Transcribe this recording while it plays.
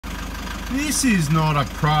This is not a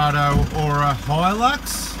Prado or a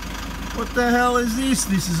Hilux. What the hell is this?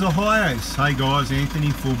 This is a HiAce. Hey guys, Anthony,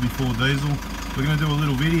 4x4 Diesel. We're going to do a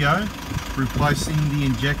little video replacing the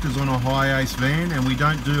injectors on a HiAce van, and we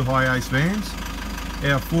don't do HiAce vans.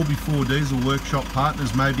 Our 4x4 Diesel workshop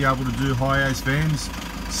partners may be able to do HiAce vans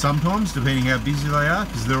sometimes, depending how busy they are,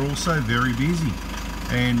 because they're also very busy.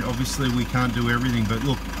 And obviously we can't do everything, but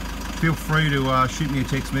look, feel free to shoot me a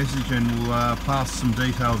text message and we'll pass some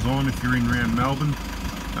details on if you're in around Melbourne.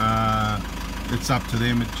 It's up to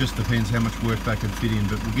them, it just depends how much work they can fit in,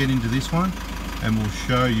 but we'll get into this one and we'll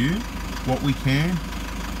show you what we can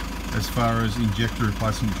as far as injector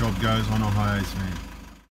replacement job goes on a HiAce van.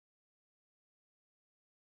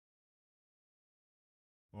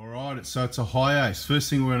 Alright, so it's a HiAce. First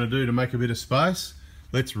thing we're going to do to make a bit of space,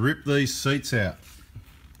 let's rip these seats out.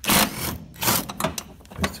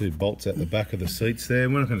 There's 2 bolts at the back of the seats there.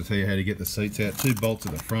 We're not going to tell you how to get the seats out. 2 bolts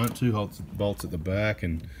at the front, 2 bolts at the back,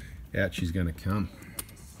 and out she's going to come.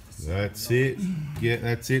 That's it. Yeah,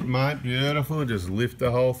 that's it, mate. Beautiful. Just lift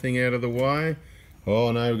the whole thing out of the way.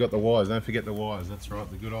 Oh no, we've got the wires. Don't forget the wires. That's right,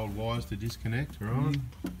 the good old wires to disconnect. Right.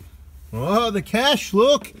 Oh, the cash.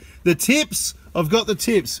 Look, the tips. I've got the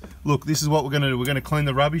tips. Look, this is what we're going to do. We're going to clean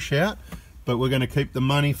the rubbish out, but we're going to keep the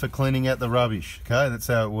money for cleaning out the rubbish. Okay, that's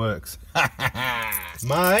how it works.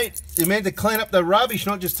 Mate, you're meant to clean up the rubbish,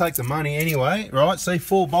 not just take the money anyway, right? See,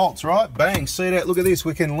 4 bolts, right? Bang, see that? Look at this.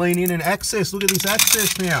 We can lean in and access. Look at this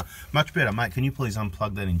access now. Much better, mate. Can you please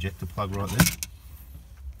unplug that injector plug right there?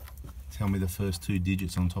 Tell me the first 2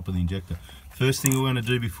 digits on top of the injector. First thing we're going to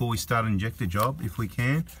do before we start an injector job, if we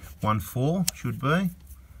can, 1-4 should be.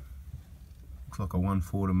 Looks like a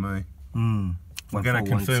 1-4 to me. We're going to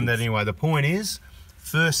confirm that anyway. The point is,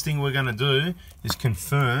 first thing we're going to do is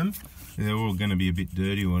confirm. They're all going to be a bit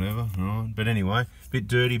dirty or whatever, right? But anyway, a bit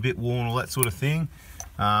dirty, a bit worn, all that sort of thing.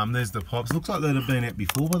 There's the pipes. Looks like they'd have been out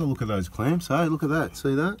before by the look of those clamps. Hey, look at that.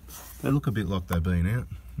 See that? They look a bit like they've been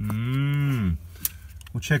out.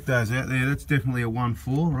 We'll check those out there. That's definitely a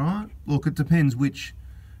 1-4, right? Look, it depends which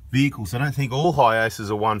vehicle. So I don't think all HiAces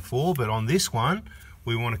are 1-4, but on this one,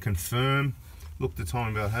 we want to confirm. Look, the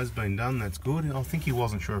timing belt has been done. That's good. I think he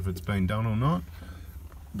wasn't sure if it's been done or not,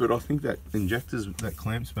 but I think that that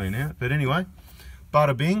clamp's been out. But anyway,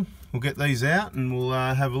 bada bing. We'll get these out and we'll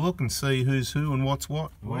have a look and see who's who and what's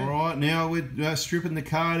what. Alright, now we're stripping the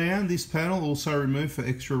car down. This panel also removed for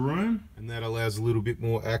extra room, and that allows a little bit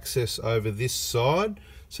more access over this side.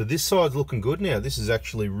 So this side's looking good now. This is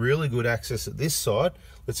actually really good access at this side.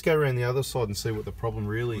 Let's go around the other side and see what the problem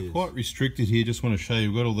really is. Quite restricted here. Just want to show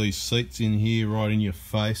you, we've got all these seats in here, right in your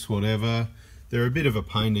face, whatever. They're a bit of a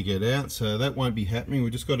pain to get out, so that won't be happening.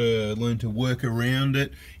 We've just got to learn to work around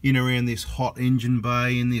it, in around this hot engine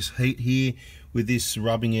bay, in this heat here, with this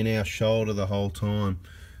rubbing in our shoulder the whole time.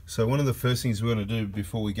 So one of the first things we're going to do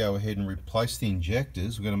before we go ahead and replace the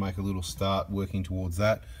injectors, we're going to make a little start working towards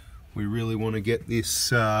that. We really want to get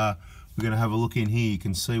this, we're going to have a look in here. You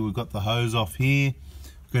can see we've got the hose off here.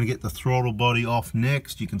 We're going to get the throttle body off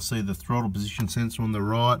next. You can see the throttle position sensor on the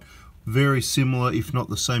right. Very similar, if not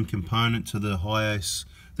the same component to the HiAce,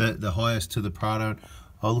 the HiAce to the PRADO.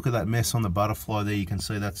 Oh, look at that mess on the butterfly there. You can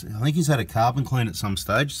see that's, I think he's had a carbon clean at some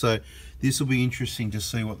stage. So this will be interesting to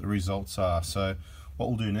see what the results are. So what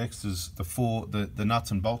we'll do next is the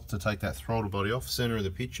nuts and bolts to take that throttle body off, center of the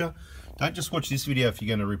picture. Don't just watch this video if you're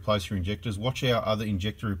going to replace your injectors. Watch our other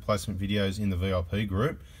injector replacement videos in the VIP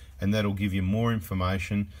group, and that'll give you more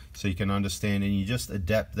information so you can understand, and you just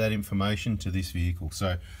adapt that information to this vehicle.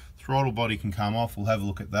 So throttle body can come off, we'll have a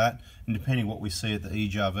look at that, and depending what we see at the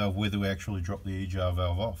EJAR valve, whether we actually drop the EJAR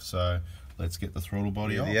valve off. So let's get the throttle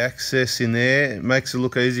body off. The access in there, it makes it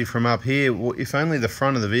look easy from up here. Well, if only the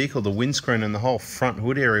front of the vehicle, the windscreen and the whole front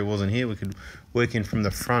hood area wasn't here, we could work in from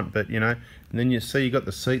the front, but you know, and then you see you got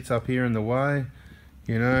the seats up here in the way.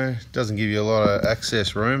 You know, it doesn't give you a lot of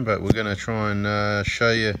access room, but we're going to try and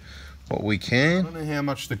show you what we can. I don't know how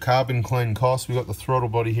much the carbon clean costs. We've got the throttle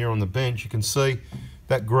body here on the bench. You can see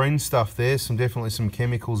that green stuff there, definitely some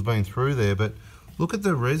chemicals been through there, but look at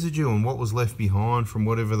the residue and what was left behind from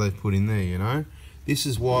whatever they put in there, you know. This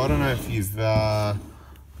is why, I don't know if you've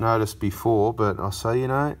noticed before, but I say, you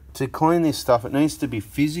know, to clean this stuff, it needs to be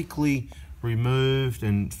physically removed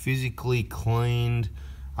and physically cleaned.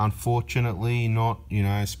 Unfortunately, not, you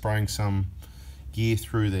know, spraying some gear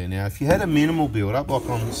through there. Now, if you had a minimal build up, like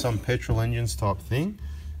on some petrol engines type thing,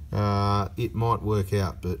 it might work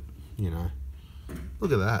out, but, you know,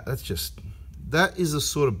 look at that. That is the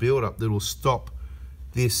sort of build up that will stop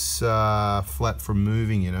this flat from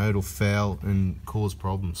moving, you know. It'll foul and cause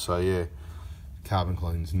problems. So yeah, Carbon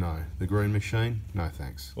cleans, no. The green machine, no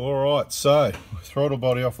thanks. Alright, so throttle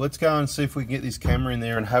body off. Let's go and see if we can get this camera in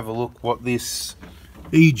there and have a look what this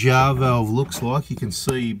E-jar valve looks like. You can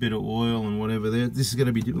see a bit of oil and whatever there. This is going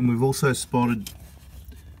to be different. We've also spotted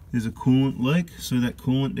there's a coolant leak. See that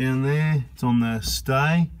coolant down there? It's on the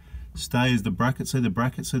stay. Stay is the bracket. See the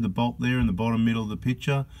bracket? See the bolt there in the bottom middle of the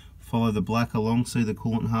picture? Follow the black along. See the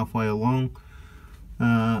coolant halfway along.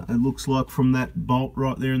 It looks like from that bolt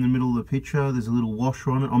right there in the middle of the picture, there's a little washer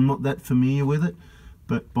on it. I'm not that familiar with it,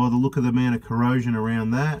 but by the look of the amount of corrosion around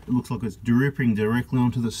that, it looks like it's dripping directly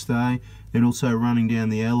onto the stay and also running down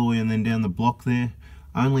the alloy and then down the block there.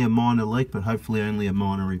 Only a minor leak, but hopefully only a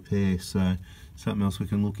minor repair. So something else we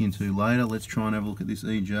can look into later. Let's try and have a look at this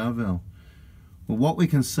E-jar valve. Well, what we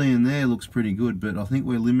can see in there looks pretty good, but I think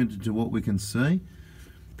we're limited to what we can see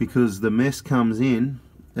because the mess comes in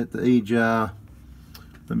at the E-jar.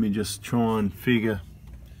 Let me just try and figure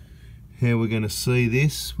how we're going to see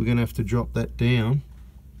this. We're going to have to drop that down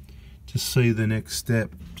to see the next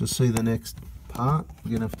step, to see the next part.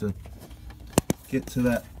 We're going to have to get to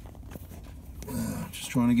that. Just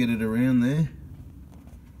trying to get it around there.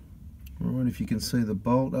 Alright, if you can see the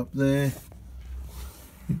bolt up there,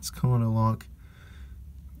 it's kind of like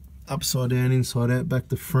upside down, inside out, back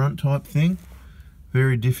to front type thing.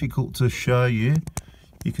 Very difficult to show you.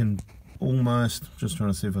 You can almost, just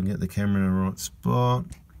trying to see if I can get the camera in the right spot,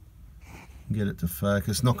 get it to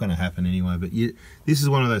focus. Not going to happen anyway, but this is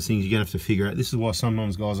one of those things you're going to have to figure out. This is why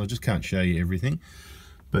sometimes, guys, I just can't show you everything.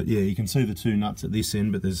 But yeah, you can see the two nuts at this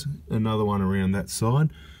end, but there's another one around that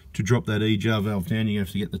side. To drop that E-jar valve down, you're going to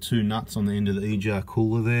have to get the two nuts on the end of the E-jar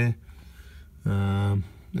cooler there. And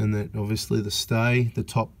that obviously the stay, the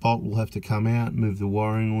top bolt will have to come out, move the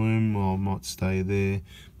wiring loom, or might stay there.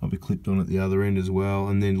 Might be clipped on at the other end as well,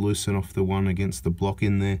 and then loosen off the one against the block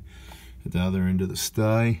in there at the other end of the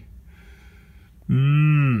stay.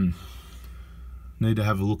 Need to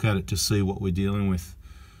have a look at it to see what we're dealing with.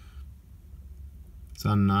 It's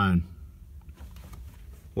unknown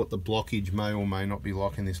what the blockage may or may not be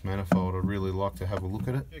like in this manifold. I'd really like to have a look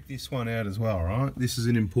at it. Check this one out as well, right? This is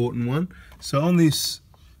an important one. So on this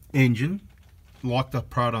engine, like the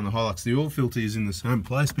PRADO and the HiAce, the oil filter is in the same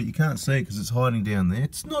place, but you can't see it because it's hiding down there.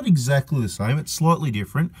 It's not exactly the same, it's slightly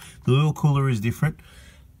different. The oil cooler is different.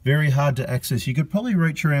 Very hard to access. You could probably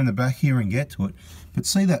reach around the back here and get to it, but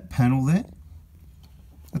see that panel there?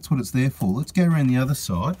 That's what it's there for. Let's go around the other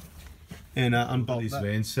side and unbolt this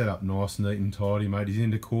van. Set up nice, neat and tidy, mate. He's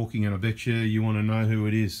into caulking, and I bet you want to know who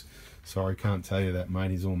it is. Sorry, can't tell you that, mate.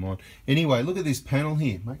 He's all mine. Anyway, look at this panel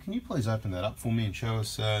here. Mate, can you please open that up for me and show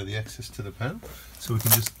us the access to the panel? So we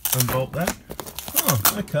can just unbolt that.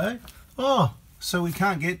 Oh, okay. Oh, so we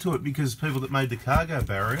can't get to it because people that made the cargo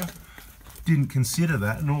barrier didn't consider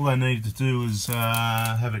that, and all they needed to do was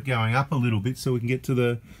have it going up a little bit so we can get to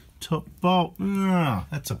the top bolt. Oh,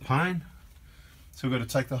 that's a pain. So we've got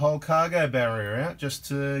to take the whole cargo barrier out just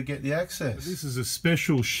to get the access. This is a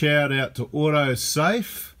special shout out to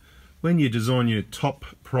Autosafe. When you design your top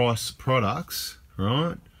price products,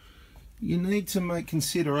 right, you need to make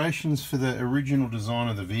considerations for the original design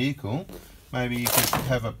of the vehicle. Maybe you could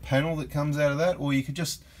have a panel that comes out of that, or you could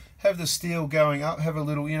just have the steel going up, have a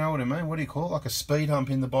little, you know what I mean, what do you call it, like a speed hump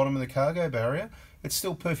in the bottom of the cargo barrier. It's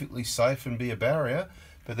still perfectly safe and be a barrier,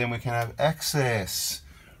 but then we can have access.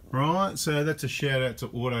 Right, so that's a shout out to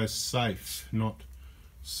Autosafe, not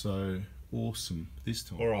so awesome this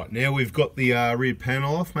time. Alright, now we've got the rear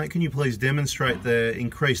panel off, mate. Can you please demonstrate the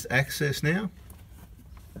increased access now?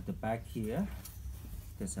 At the back here,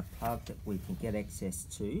 there's a plug that we can get access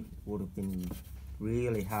to. Would have been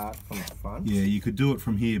really hard from the front. Yeah, you could do it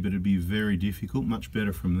from here, but it'd be very difficult. Much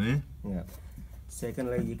better from there. Yeah.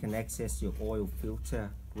 Secondly, you can access your oil filter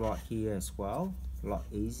right here as well. A lot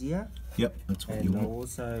easier. Yep, that's what you want. And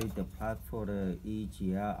also the plug for the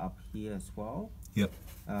EGR up here as well. Yep.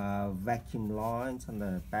 Vacuum lines on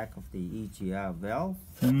the back of the EGR valve.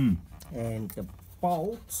 And the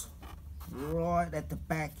bolt right at the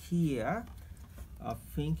back here, I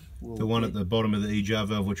think we'll the one at the bottom of the EGR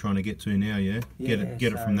valve we're trying to get to now, yeah? Get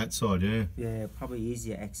it from that side, yeah? Yeah, probably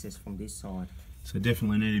easier access from this side. So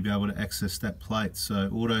definitely need to be able to access that plate. So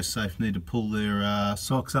Autosafe need to pull their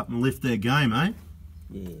socks up and lift their game, eh?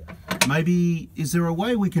 Yeah. Maybe, is there a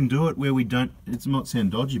way we can do it where we don't, it might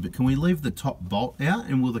sound dodgy, but can we leave the top bolt out,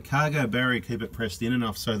 and will the cargo barrier keep it pressed in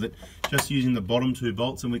enough so that just using the bottom two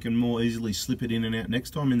bolts and we can more easily slip it in and out next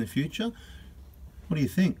time in the future? What do you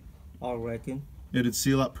think? I reckon. It'd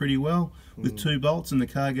seal up pretty well with two bolts and the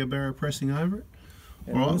cargo barrier pressing over it.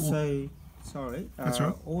 And also, Sorry. That's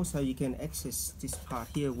right. Also, you can access this part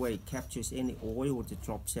here where it captures any oil that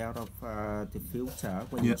drops out of the filter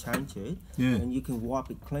when you change it. Yeah. And you can wipe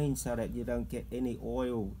it clean so that you don't get any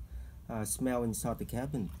oil smell inside the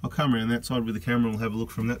cabin. I'll come around that side with the camera and we'll have a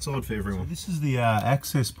look from that side for everyone. So this is the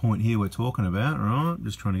access point here we're talking about, right?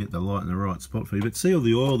 Just trying to get the light in the right spot for you. But see all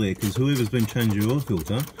the oil there, because whoever's been changing your oil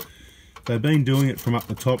filter, they've been doing it from up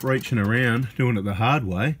the top, reaching around, doing it the hard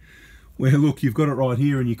way. Where look, you've got it right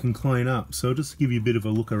here and you can clean up. So just to give you a bit of a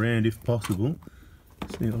look around if possible.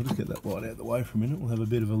 See, I'll just get that light out of the way for a minute. We'll have a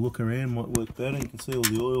bit of a look around, might work better. You can see all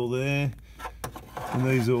the oil there. And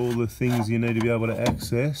these are all the things you need to be able to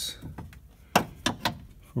access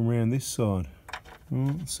from around this side.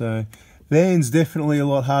 So van's definitely a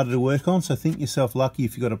lot harder to work on, so think yourself lucky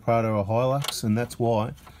if you've got a PRADO or HiLux, and that's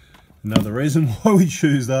why. Another reason why we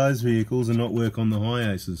choose those vehicles and not work on the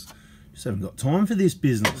HiAces. Just haven't got time for this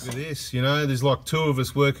business. Look at this, you know, there's like 2 of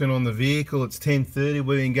us working on the vehicle. It's 10:30,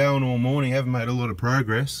 we've been going all morning, haven't made a lot of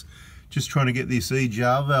progress. Just trying to get this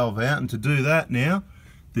EGR valve out, and to do that now,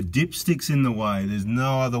 the dipstick's in the way. There's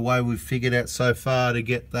no other way we've figured out so far to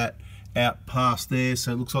get that out past there,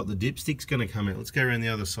 so it looks like the dipstick's going to come out. Let's go around the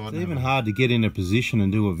other side. It's even hard to get in a position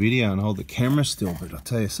and do a video and hold the camera still, but I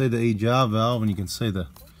tell you, see the EGR valve and you can see the,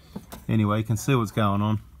 anyway, you can see what's going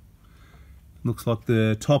on. Looks like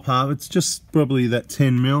the top half, it's just probably that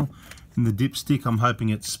 10mm, and the dipstick, I'm hoping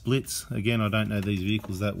it splits. Again, I don't know these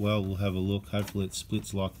vehicles that well, we'll have a look. Hopefully it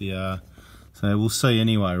splits like the so we'll see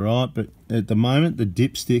anyway, right? But at the moment the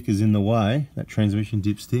dipstick is in the way, that transmission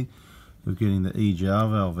dipstick, of getting the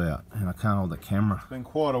EGR valve out, and I can't hold the camera. It's been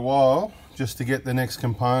quite a while just to get the next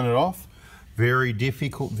component off. Very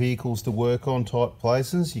difficult vehicles to work on type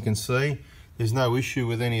places. You can see there's no issue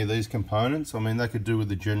with any of these components. I mean, they could do with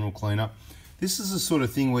the general cleanup. This is the sort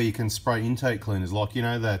of thing where you can spray intake cleaners, like, you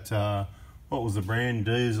know, that, what was the brand?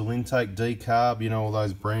 Diesel intake, decarb, you know, all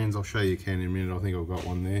those brands. I'll show you a can in a minute. I think I've got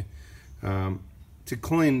one there. To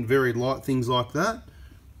clean very light things like that,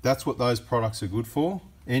 that's what those products are good for.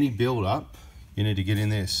 Any build up, you need to get in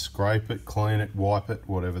there, scrape it, clean it, wipe it,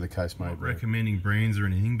 whatever the case may be. Not recommending brands or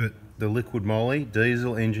anything, but the liquid moly,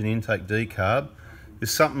 diesel engine intake decarb,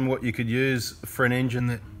 is something what you could use for an engine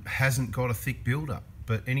that hasn't got a thick build up.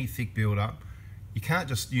 But any thick build up, you can't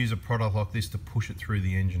just use a product like this to push it through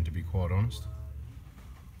the engine, to be quite honest.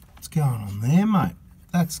 What's going on there, mate?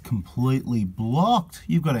 That's completely blocked.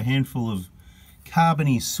 You've got a handful of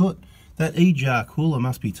carbony soot. That EGR cooler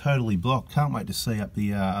must be totally blocked. Can't wait to see up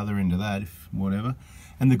the other end of that, if whatever.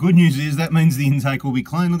 And the good news is that means the intake will be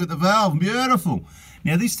clean. Look at the valve, beautiful.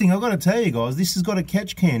 Now this thing, I've got to tell you guys, this has got a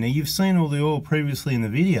catch can. Now you've seen all the oil previously in the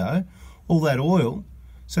video, all that oil.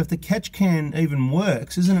 So if the catch can even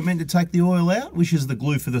works, isn't it meant to take the oil out? Which is the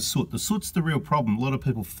glue for the soot. The soot's the real problem. A lot of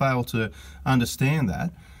people fail to understand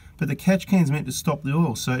that. But the catch can's meant to stop the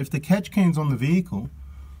oil. So if the catch can's on the vehicle,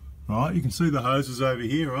 right, you can see the hoses over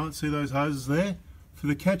here, right? See those hoses there? For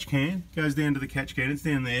the catch can, goes down to the catch can. It's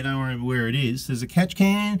down there, don't worry where it is. There's a catch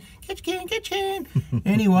can, catch can, catch can.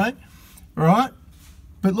 Anyway, right?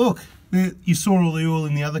 But look, you saw all the oil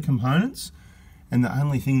in the other components, and the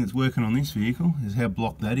only thing that's working on this vehicle is how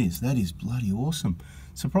blocked that is. That is bloody awesome.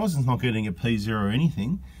 Surprised it's not getting a P0 or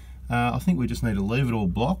anything. I think we just need to leave it all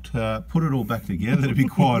blocked, put it all back together, to be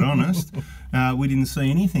quite honest. We didn't see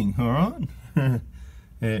anything, all right?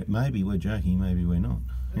 Maybe we're joking, maybe we're not.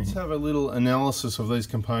 Let's have a little analysis of these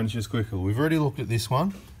components just quickly. We've already looked at this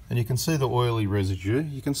one, and you can see the oily residue.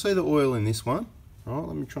 You can see the oil in this one. All right,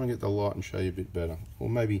 let me try and get the light and show you a bit better. Or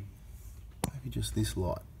maybe just this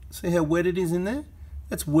light. See how wet it is in there?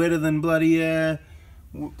 That's wetter than bloody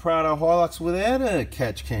PRADO HiLux without a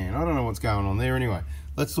catch can. I don't know what's going on there. Anyway,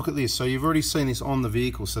 let's look at this. So you've already seen this on the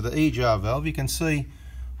vehicle. So the EGR valve, you can see,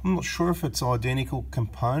 I'm not sure if it's identical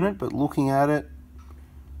component, but looking at it,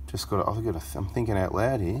 I'm thinking out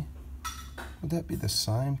loud here. Would that be the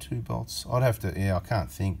same 2 bolts? I'd have to, yeah, I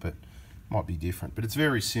can't think, but it might be different. But it's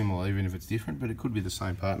very similar, even if it's different, but it could be the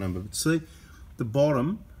same part number. But see, the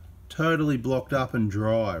bottom, totally blocked up and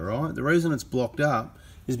dry, right? The reason it's blocked up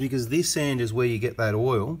is because this end is where you get that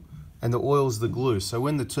oil, and the oil's the glue. So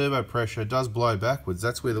when the turbo pressure does blow backwards,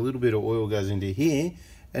 that's where the little bit of oil goes into here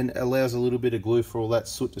and allows a little bit of glue for all that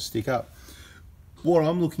soot to stick up. What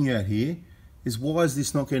I'm looking at here is, why is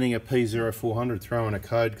this not getting a P0400 throwing a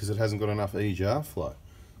code? Because it hasn't got enough EGR flow.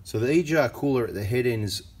 So the EGR cooler at the head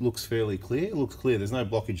end looks fairly clear. It looks clear. There's no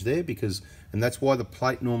blockage there, and that's why the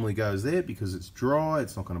plate normally goes there, because it's dry.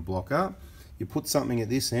 It's not going to block up. You put something at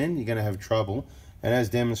this end, you're going to have trouble. And as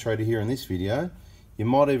demonstrated here in this video, you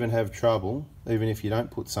might even have trouble even if you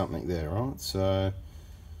don't put something there, right? So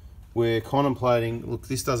we're contemplating, look,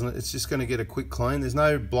 this doesn't, it's just going to get a quick clean. There's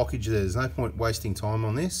no blockage there. There's no point wasting time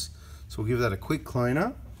on this. So we'll give that a quick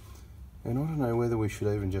cleaner. And I don't know whether we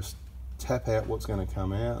should even just tap out what's going to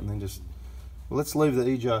come out and then just, well, let's leave the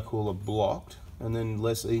E-jar cooler blocked and then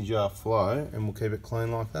less E-jar flow, and we'll keep it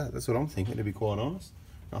clean like that. That's what I'm thinking, to be quite honest.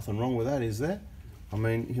 Nothing wrong with that, is there? I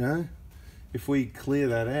mean, you know, if we clear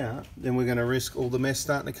that out, then we're going to risk all the mess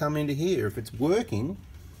starting to come into here. If it's working,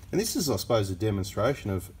 and this is, I suppose, a demonstration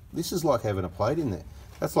of, this is like having a plate in there.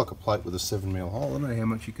 That's like a plate with a 7mm hole. I don't know how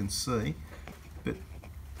much you can see, but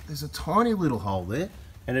there's a tiny little hole there,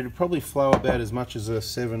 and it'll probably flow about as much as a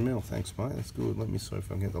 7mm. Thanks, mate. That's good. Let me see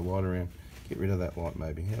if I can get the light around. Get rid of that light,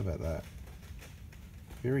 maybe. How about that?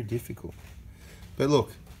 Very difficult. But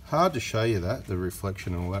look, hard to show you that, the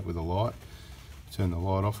reflection and all that with the light. Turn the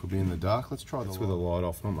light off, we'll be in the dark. Let's try this with the light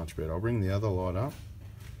off, not much better. I'll bring the other light up.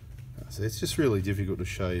 So it's just really difficult to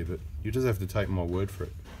show you, but you just have to take my word for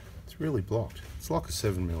it. It's really blocked. It's like a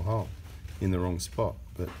 7mm hole in the wrong spot,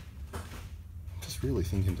 but I'm just really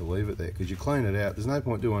thinking to leave it there, because you clean it out. There's no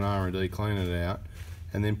point doing R&D, cleaning it out,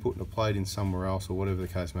 and then putting a plate in somewhere else, or whatever the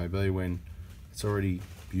case may be, when it's already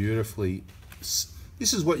beautifully...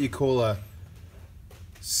 This is what you call a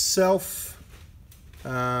self... you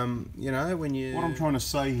know, when you... What I'm trying to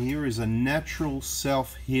say here is a natural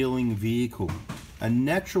self-healing vehicle. A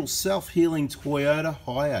natural self-healing Toyota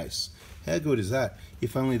HiAce. How good is that?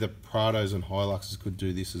 If only the Prados and Hiluxes could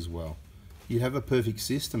do this as well. You'd have a perfect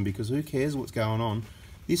system, because who cares what's going on?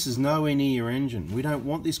 This is nowhere near your engine. We don't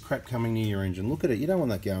want this crap coming near your engine. Look at it, you don't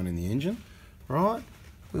want that going in the engine, right?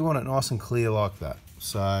 We want it nice and clear like that.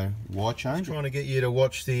 So, why change it? I'm trying to get you to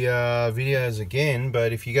watch the videos again,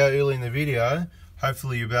 but if you go early in the video,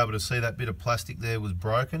 hopefully you'll be able to see that bit of plastic there was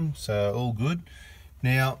broken, so all good.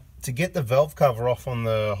 Now, to get the valve cover off on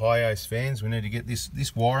the HiAce fans, we need to get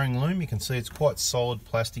this wiring loom. You can see it's quite solid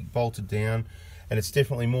plastic bolted down, and it's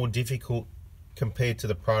definitely more difficult compared to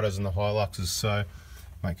the Prados and the Hiluxes. So,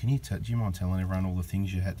 mate, do you mind telling everyone all the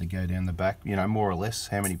things you had to go down the back? You know, more or less,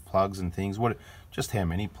 how many plugs and things? Just how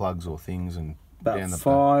many plugs or things and about down the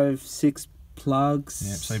 5, 6 plugs.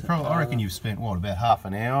 Yeah, so probably, I reckon you've spent, what, about half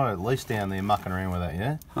an hour at least down there mucking around with that,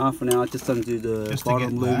 yeah? Half an hour just to undo the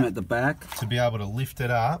bottom loom at the back. To be able to lift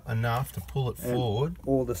it up enough to pull it forward.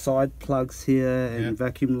 All the side plugs here and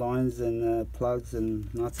vacuum lines and plugs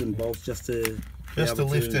and nuts and bolts just to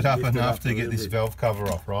lift it up enough to get this valve cover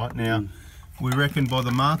off, right? Now, we reckon by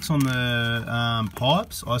the marks on the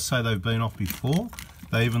pipes, I say they've been off before.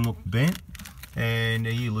 They even look bent. And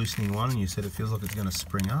are you loosening one and you said it feels like it's going to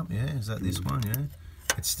spring up? Yeah, is that this one? Yeah,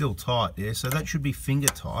 it's still tight. Yeah, so that should be finger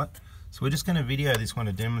tight. So we're just going to video this one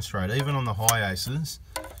to demonstrate. Even on the HiAces,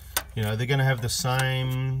 you know, they're going to have the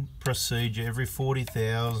same procedure every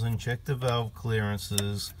 40,000. Check the valve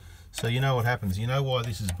clearances. So you know what happens. You know why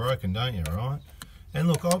this is broken, don't you? Right? And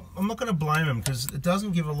look, I'm not going to blame them, because it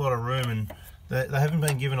doesn't give a lot of room, and they haven't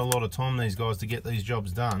been given a lot of time, these guys, to get these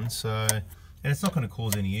jobs done. So. And it's not going to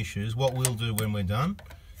cause any issues. What we'll do when we're done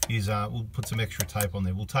is we'll put some extra tape on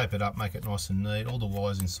there. We'll tape it up, make it nice and neat. All the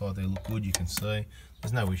wires inside there look good, you can see.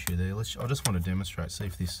 There's no issue there. I just want to demonstrate, see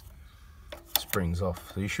if this springs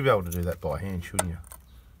off. So you should be able to do that by hand, shouldn't you?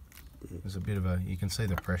 There's a bit of you can see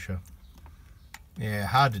the pressure. Yeah,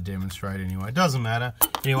 hard to demonstrate anyway. It doesn't matter.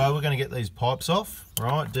 Anyway, we're going to get these pipes off,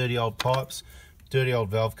 right? Dirty old pipes, dirty old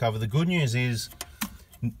valve cover. The good news is,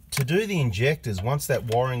 to do the injectors, once that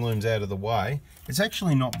wiring loom's out of the way, it's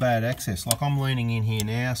actually not bad access. Like, I'm leaning in here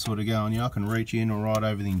now, sort of going, you know, I can reach in or right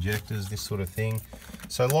over the injectors, this sort of thing.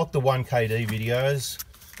 So like the 1KD videos,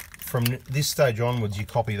 from this stage onwards, you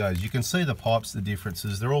copy those. You can see the pipes, the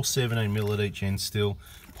differences. They're all 17mm at each end still.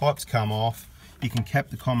 Pipes come off. You can cap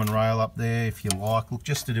the common rail up there if you like. Look,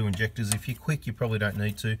 just to do injectors, if you're quick, you probably don't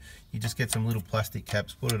need to. You just get some little plastic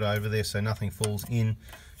caps, put it over there so nothing falls in,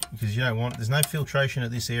 because you don't want, there's no filtration at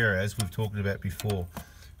this area, as we've talked about before.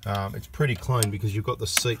 It's pretty clean because you've got the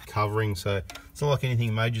seat covering, so it's not like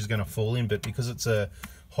anything major is going to fall in, but because it's a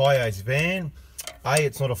HiAce van,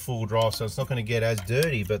 it's not a full drive, so it's not going to get as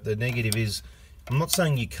dirty. But the negative is, I'm not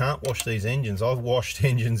saying you can't wash these engines. I've washed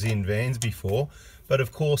engines in vans before, but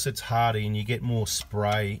of course it's harder and you get more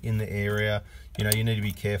spray in the area. You know, you need to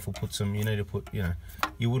be careful, you need to put, you know,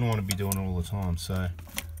 you wouldn't want to be doing it all the time. So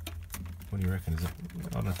what do you reckon? Is it, I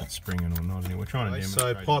don't know if it's springing or not. We're trying to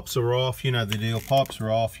demonstrate. So pipes are off, you know the deal. Pipes are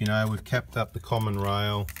off, you know, we've capped up the common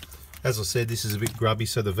rail. As I said, this is a bit grubby,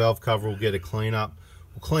 so the valve cover will get a clean up.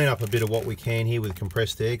 We'll clean up a bit of what we can here with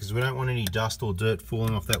compressed air, because we don't want any dust or dirt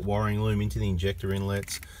falling off that wiring loom into the injector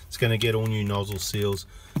inlets. It's going to get all new nozzle seals.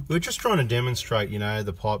 We're just trying to demonstrate, you know,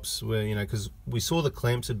 the pipes where, you know, because we saw the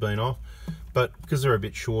clamps had been off, but because they're a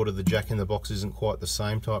bit shorter, the jack in the box isn't quite the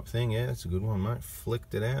same type thing. Yeah, that's a good one, mate.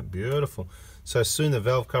 Flicked it out, beautiful. So soon the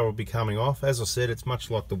valve cover will be coming off. As I said, it's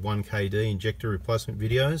much like the 1KD injector replacement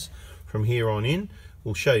videos. From here on in,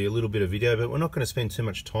 we'll show you a little bit of video, but we're not going to spend too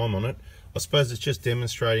much time on it. I suppose it's just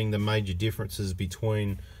demonstrating the major differences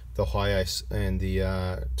between the HiAce and the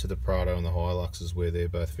to the PRADO and the Hiluxes, where they're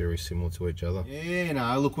both very similar to each other. Yeah,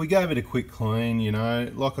 no, look, we gave it a quick clean, you know.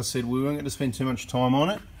 Like I said, we weren't going to spend too much time on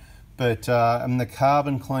it, but and the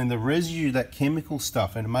carbon clean, the residue, that chemical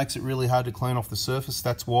stuff, and it makes it really hard to clean off the surface,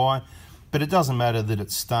 that's why. But it doesn't matter that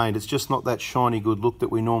it's stained, it's just not that shiny good look that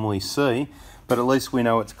we normally see, but at least we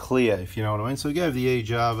know it's clear, if you know what I mean. So we gave the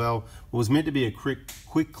E-jar valve, it was meant to be a quick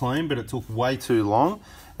clean, but it took way too long,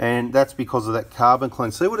 and that's because of that carbon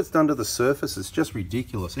clean. See what it's done to the surface, it's just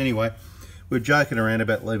ridiculous. Anyway, we're joking around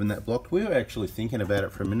about leaving that blocked. We were actually thinking about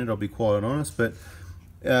it for a minute, I'll be quite honest, but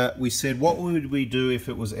we said, what would we do if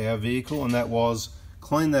it was our vehicle? And that was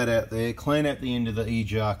clean that out there, clean out the end of the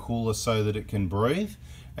E-jar cooler so that it can breathe,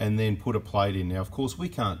 and then put a plate in. Now, of course, we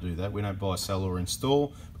can't do that. We don't buy, sell, or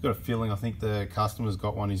install. We've got a feeling, I think the customer's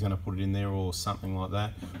got one, he's going to put it in there or something like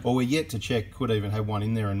that. Or we're yet to check, could even have one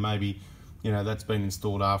in there, and maybe, you know, that's been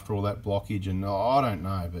installed after all that blockage, and I don't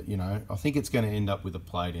know, but, you know, I think it's going to end up with a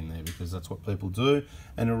plate in there because that's what people do,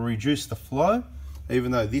 and it'll reduce the flow,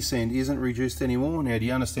 even though this end isn't reduced anymore. Now, do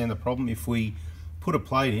you understand the problem? If we put a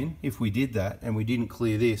plate in, if we did that, and we didn't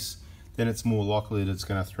clear this, then it's more likely that it's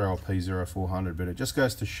going to throw a P0400. But it just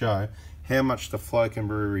goes to show how much the flow can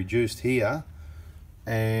be reduced here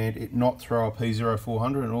and it not throw a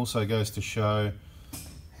P0400. It also goes to show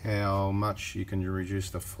how much you can reduce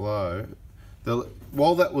the flow.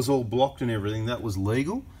 While that was all blocked and everything, that was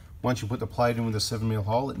legal. Once you put the plate in with a 7mm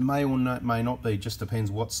hole, it may or may not be, just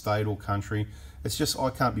depends what state or country. It's just, I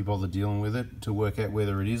can't be bothered dealing with it to work out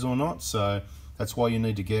whether it is or not. So that's why you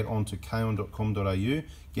need to get onto kaon.com.au,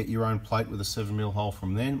 get your own plate with a 7mm hole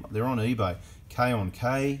from them. They're on eBay. Kaon,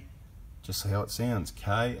 K, just how it sounds,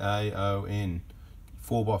 K-A-O-N,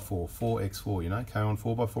 4x4, 4x4, you know, Kaon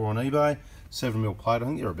 4x4 on eBay, 7mm plate. I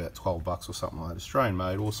think they're about 12 bucks or something like that. Australian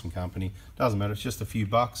made, awesome company. Doesn't matter, it's just a few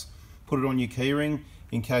bucks. Put it on your keyring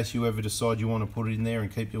in case you ever decide you want to put it in there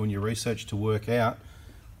and keep doing your research to work out,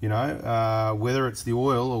 you know, whether it's the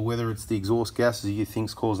oil or whether it's the exhaust gases you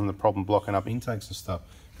think's causing the problem, blocking up intakes and stuff.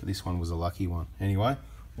 But this one was a lucky one. Anyway,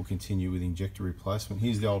 we'll continue with injector replacement.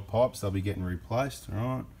 Here's the old pipes, they'll be getting replaced,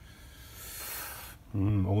 all right.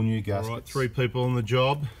 All new gaskets. All right, 3 people on the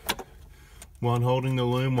job. One holding the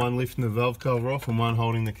loom, one lifting the valve cover off, and one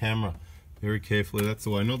holding the camera. Very carefully, that's the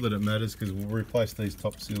way. Not that it matters, because we'll replace these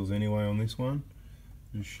top seals anyway on this one.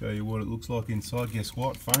 Just show you what it looks like inside. Guess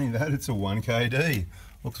what? Funny that, it's a 1KD.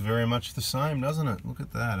 Looks very much the same, doesn't it? Look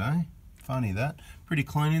at that, eh? Funny that. Pretty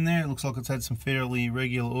clean in there. It looks like it's had some fairly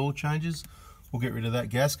regular oil changes. We'll get rid of that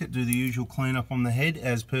gasket, do the usual cleanup on the head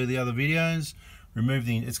as per the other videos. Remove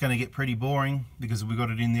the, it's going to get pretty boring because we got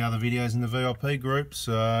it in the other videos in the VIP group.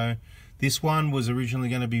 So this one was originally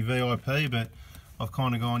going to be VIP, but I've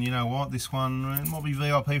kind of gone, you know what, this one might be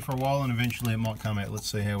VIP for a while and eventually it might come out.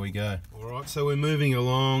 Let's see how we go. Alright, so we're moving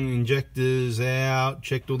along, injectors out,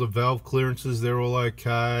 checked all the valve clearances, they're all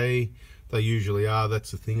okay. They usually are,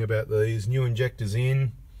 that's the thing about these. New injectors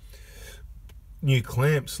in, new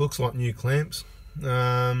clamps, looks like new clamps.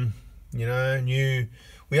 You know, new,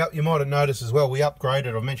 you might have noticed as well, we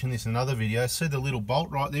upgraded, I've mentioned this in another video, see the little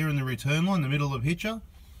bolt right there in the return line, in the middle of the picture?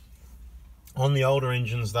 On the older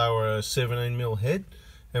engines, they were a 17mm head,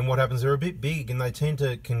 and what happens, they're a bit big, and they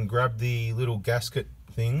can grab the little gasket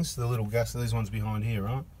things, the little gasket, these ones behind here,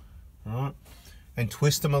 right, and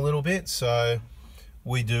twist them a little bit. So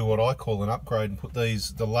we do what I call an upgrade and put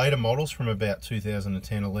these, the later models from about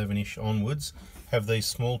 2010, 11-ish onwards, have these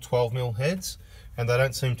small 12mm heads, and they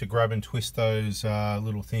don't seem to grab and twist those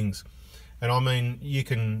little things. And I mean, you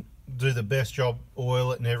can do the best job,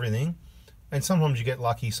 oil it and everything, and sometimes you get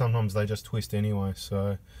lucky, sometimes they just twist anyway.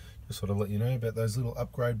 So just sort of let you know about those little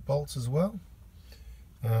upgrade bolts as well.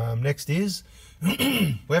 Next is,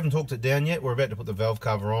 we haven't talked it down yet, we're about to put the valve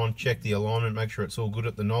cover on, check the alignment, make sure it's all good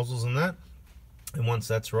at the nozzles and that. And once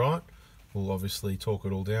that's right, we'll obviously talk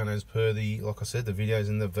it all down as per the, like I said, the videos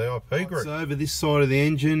in the VIP group. So over this side of the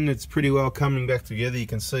engine, it's pretty well coming back together. You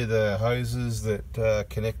can see the hoses that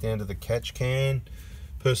connect down to the catch can.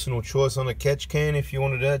 Personal choice on a catch can if you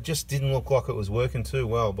wanted to. It just didn't look like it was working too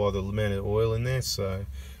well by the amount of oil in there, so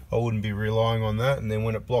I wouldn't be relying on that. And then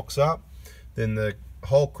when it blocks up, then the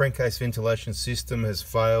whole crankcase ventilation system has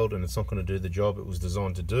failed and it's not going to do the job it was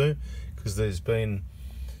designed to do, because there's been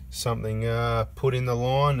something put in the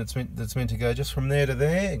line that's meant to go just from there to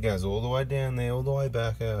there. It goes all the way down there, all the way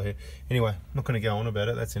back out here. Anyway, I'm not going to go on about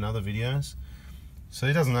it, that's in other videos.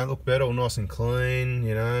 So doesn't that look better, all nice and clean,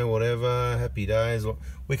 you know, whatever, happy days.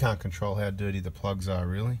 We can't control how dirty the plugs are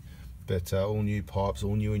really, but all new pipes,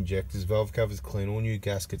 all new injectors, valve covers clean, all new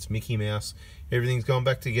gaskets, Mickey Mouse, everything's gone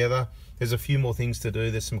back together. There's a few more things to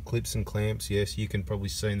do. There's some clips and clamps, yes, you can probably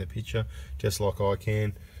see in the picture, just like I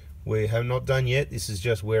can. We have not done yet, this is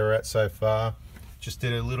just where we're at so far. Just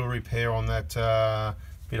did a little repair on that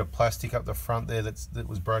bit of plastic up the front there that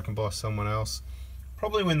was broken by someone else.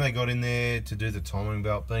 Probably when they got in there to do the timing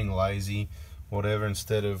belt, being lazy, whatever,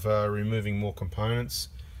 instead of removing more components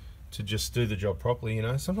to just do the job properly, you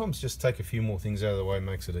know. Sometimes just take a few more things out of the way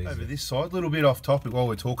makes it easier. Over this side, a little bit off topic while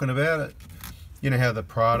we're talking about it. You know how the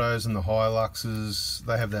PRADOs and the HiAces,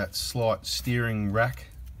 they have that slight steering rack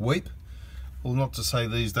weep. Well, not to say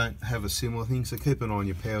these don't have a similar thing, so keep an eye on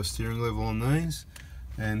your power steering level on these.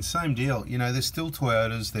 And same deal, you know, they're still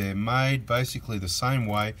Toyotas, they're made basically the same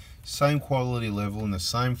way, same quality level in the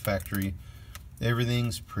same factory.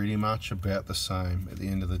 Everything's pretty much about the same at the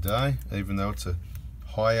end of the day, even though it's a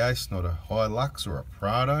HiAce, not a Hilux or a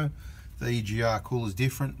PRADO. The EGR cooler's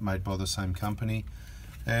different, made by the same company,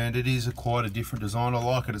 and it is quite a different design. I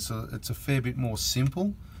like it, it's a fair bit more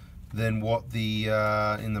simple than what the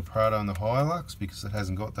in the PRADO and the Hilux, because it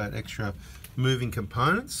hasn't got that extra moving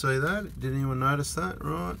components. See that? Did anyone notice that?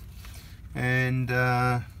 Right. And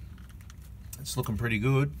it's looking pretty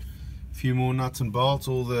good. A few more nuts and bolts,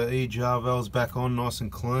 all the EGR valves back on nice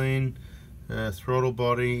and clean. Throttle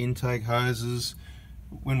body, intake hoses.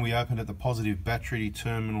 When we opened it, the positive battery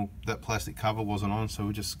terminal, that plastic cover wasn't on, so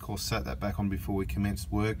we just of course sat that back on before we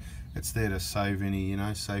commenced work. It's there to save any, you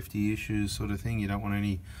know, safety issues sort of thing. You don't want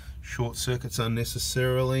any short circuits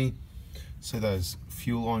unnecessarily. See those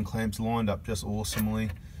fuel line clamps lined up just awesomely.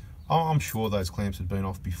 Oh, I'm sure those clamps had been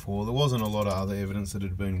off before. There wasn't a lot of other evidence that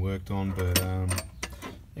had been worked on, but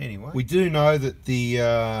anyway. We do know that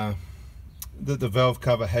the valve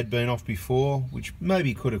cover had been off before, which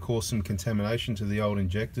maybe could have caused some contamination to the old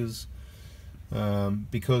injectors,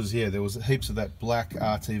 because yeah, there was heaps of that black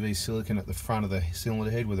RTV silicon at the front of the cylinder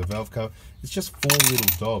head with a valve cover. It's just 4 little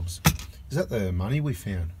dobs. Is that the money we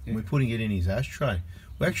found? Yeah. We're putting it in his ashtray.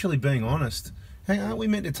 We're actually being honest. Hey, aren't we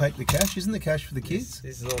meant to take the cash? Isn't the cash for the kids?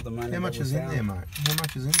 This is all the money. How much is in there, mate? How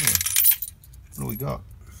much is in there? What do we got?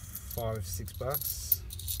 $5-6.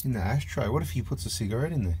 In the ashtray. What if he puts a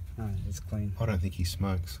cigarette in there? No, it's clean. I don't think he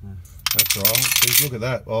smokes. No. That's all right. Please look at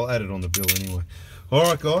that. I'll add it on the bill anyway. All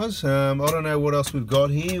right, guys. I don't know what else we've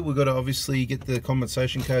got here. We've got to obviously get the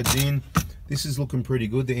compensation codes in. This is looking pretty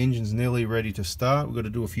good. The engine's nearly ready to start. We've got to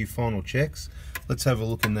do a few final checks. Let's have a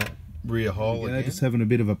look in that rear hole again. Just having a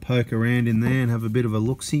bit of a poke around in there and have a bit of a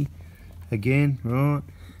look-see again. Right.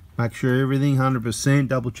 Make sure everything 100%.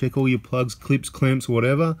 Double check all your plugs, clips, clamps,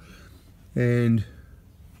 whatever. And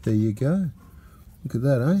there you go. Look at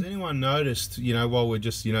that, eh? Has anyone noticed, you know, while we're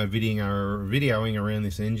just, you know, videoing around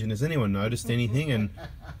this engine, has anyone noticed anything? And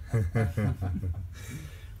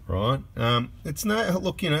right, it's no,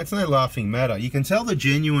 look, you know, it's no laughing matter. You can tell the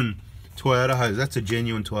genuine Toyota hose. That's a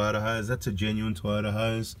genuine Toyota hose. That's a genuine Toyota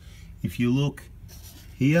hose. If you look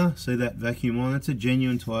here, see that vacuum line? That's a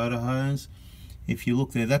genuine Toyota hose. If you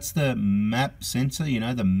look there, that's the MAP sensor, you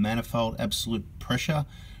know, the manifold absolute pressure,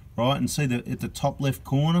 right? And see that at the top left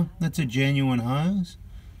corner, that's a genuine hose.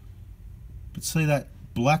 But see that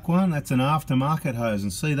black one? That's an aftermarket hose.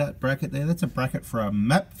 And see that bracket there? That's a bracket for a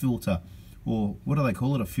MAP filter, or what do they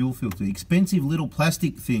call it? A fuel filter. Expensive little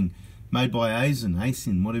plastic thing made by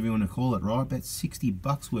HiAce, whatever you want to call it, right? About 60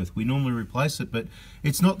 bucks worth. We normally replace it, but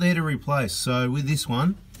it's not there to replace. So with this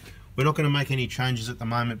one, we're not going to make any changes at the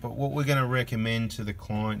moment, but what we're going to recommend to the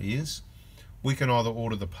client is we can either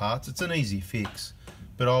order the parts. It's an easy fix,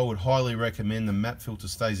 but I would highly recommend the MAP filter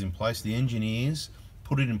stays in place. The engineers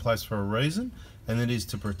put it in place for a reason, and that is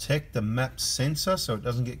to protect the MAP sensor so it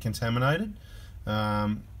doesn't get contaminated.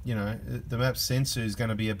 You know, the MAP sensor is going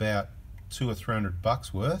to be about $200 or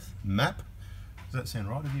 $300 worth. MAP. Does that sound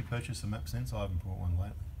right? Have you purchased a MAP sensor? I haven't bought one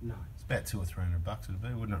lately. No. It's about $200 or $300 it'd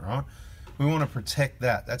be, wouldn't it, right? We want to protect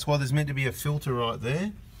that. That's why there's meant to be a filter right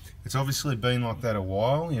there. It's obviously been like that a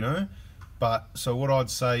while, you know. But so what I'd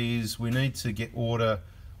say is we need to order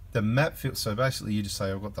the MAP filter. So basically you just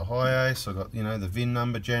say I've got the HiAce, I've got, you know, the VIN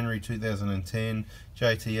number, January 2010,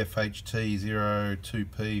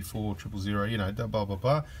 JTFHT02P4000, you know, blah blah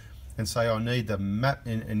blah, and say I need the MAP,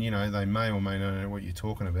 and you know, they may or may not know what you're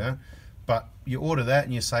talking about, but you order that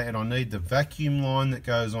and you say, and I need the vacuum line that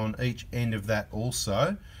goes on each end of that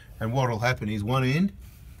also. And what will happen is one end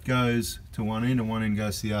goes to one end and one end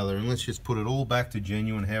goes to the other. And let's just put it all back to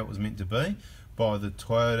genuine how it was meant to be by the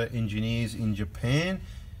Toyota engineers in Japan.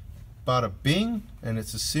 Bada bing, and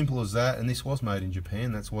it's as simple as that. And this was made in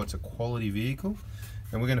Japan, that's why it's a quality vehicle.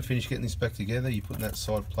 And we're going to finish getting this back together. You're putting that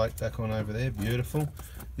side plate back on over there, beautiful.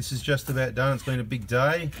 This is just about done. It's been a big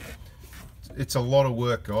day. It's a lot of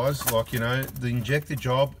work, guys. Like, you know, the injector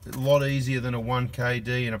job, a lot easier than a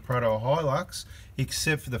 1KD and a PRADO Hilux,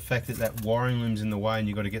 except for the fact that that wiring loom's in the way and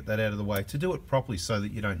you've got to get that out of the way to do it properly so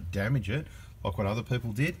that you don't damage it like what other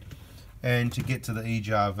people did. And to get to the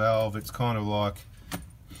EJAR valve, it's kind of like,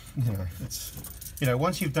 you know, it's, you know,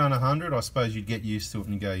 once you've done 100, I suppose you'd get used to it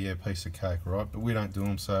and go, yeah, piece of cake, right? But we don't do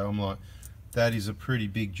them, so I'm like, that is a pretty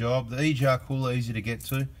big job. The EJAR cooler, easy to get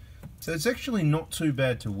to. So it's actually not too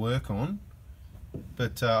bad to work on,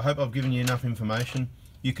 but I hope I've given you enough information.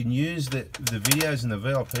 You can use the videos in the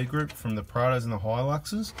VIP group from the Prados and the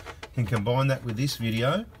Hiluxes and combine that with this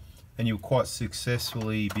video, and you'll quite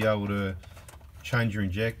successfully be able to change your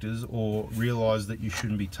injectors or realise that you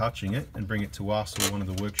shouldn't be touching it and bring it to us or one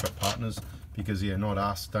of the workshop partners, because yeah, not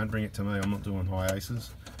us, don't bring it to me, I'm not doing HiAces.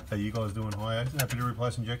 Are you guys doing HiAces? Happy to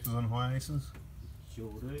replace injectors on HiAces?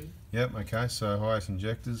 Sure do. Yep, okay, so HiAce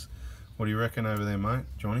injectors. What do you reckon over there, mate?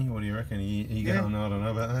 Johnny, what do you reckon? He going, I don't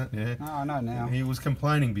know about that, yeah? No, I know now. He was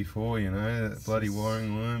complaining before, you know, that bloody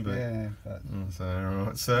wiring loom, but... Yeah, but... So,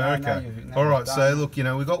 alright, so, no, okay. Alright, so look, you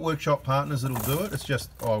know, we've got workshop partners that'll do it, it's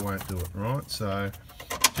just I won't do it, right? So,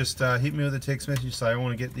 just hit me with a text message, say I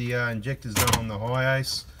want to get the injectors done on the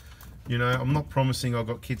HiAce. You know, I'm not promising I've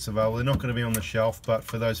got kits available, they're not going to be on the shelf, but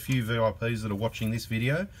for those few VIPs that are watching this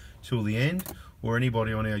video till the end, or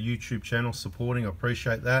anybody on our YouTube channel supporting, I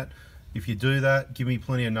appreciate that. If you do that, give me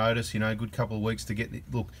plenty of notice, you know, a good couple of weeks to get the,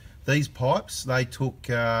 look, these pipes, they took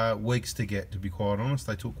weeks to get, to be quite honest.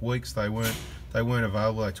 They took weeks, they weren't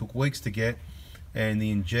available, they took weeks to get. And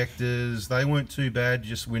the injectors, they weren't too bad,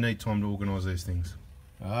 just we need time to organise these things.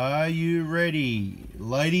 Are you ready?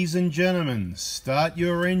 Ladies and gentlemen, start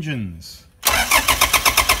your engines.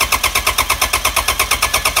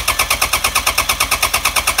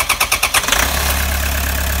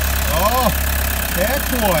 Oh! That's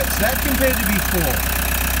why it's that compared to before.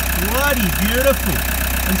 Bloody beautiful.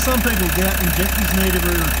 And some people doubt injectors need to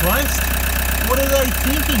be replaced. What are they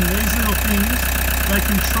thinking? These little things, they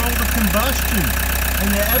control the combustion.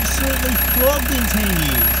 And they're absolutely flogged in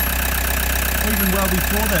 10 years. Even well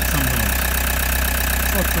before that sometimes.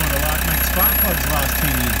 It's like trying to make spark plugs last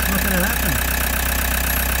 10 years. It's not going to happen.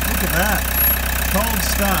 Look at that. Cold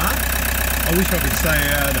start. I wish I could say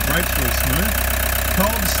the brakes were smooth.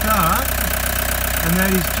 Cold start. And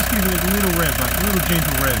that is, just give it a little rev, mate, a little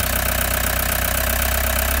gentle rev.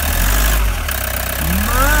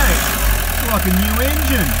 Mate, it's like a new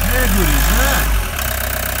engine. How good is that?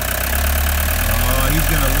 Oh, he's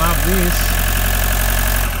going to love this.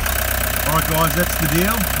 Alright guys, that's the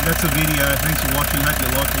deal. That's the video. Thanks for watching. Hope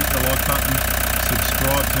you liked it. Hit the like button,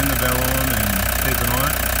 subscribe, turn the bell on, and keep an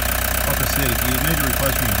eye. Like I said, if you need to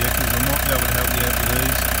replace your injectors, I might be able to help you out with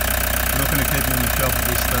these. We're not going to keep them on the shelf at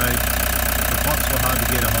this stage. The pots were hard to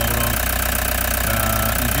get a hold of.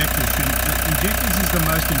 Injectors is the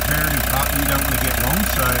most imperative part you don't want to get wrong,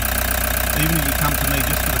 so even if you come to me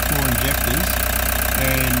just for the core injectors,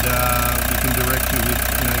 and we can direct you with,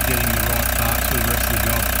 you know, getting the right parts for the rest of the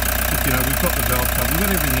job. Look, you know, we've got the valve cover, we've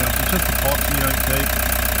got everything else, it's just the pipes we don't keep.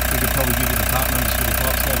 We could probably give you the part numbers for the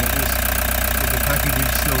pipes like this. If the package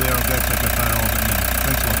is still there, I'll go take a photo of it.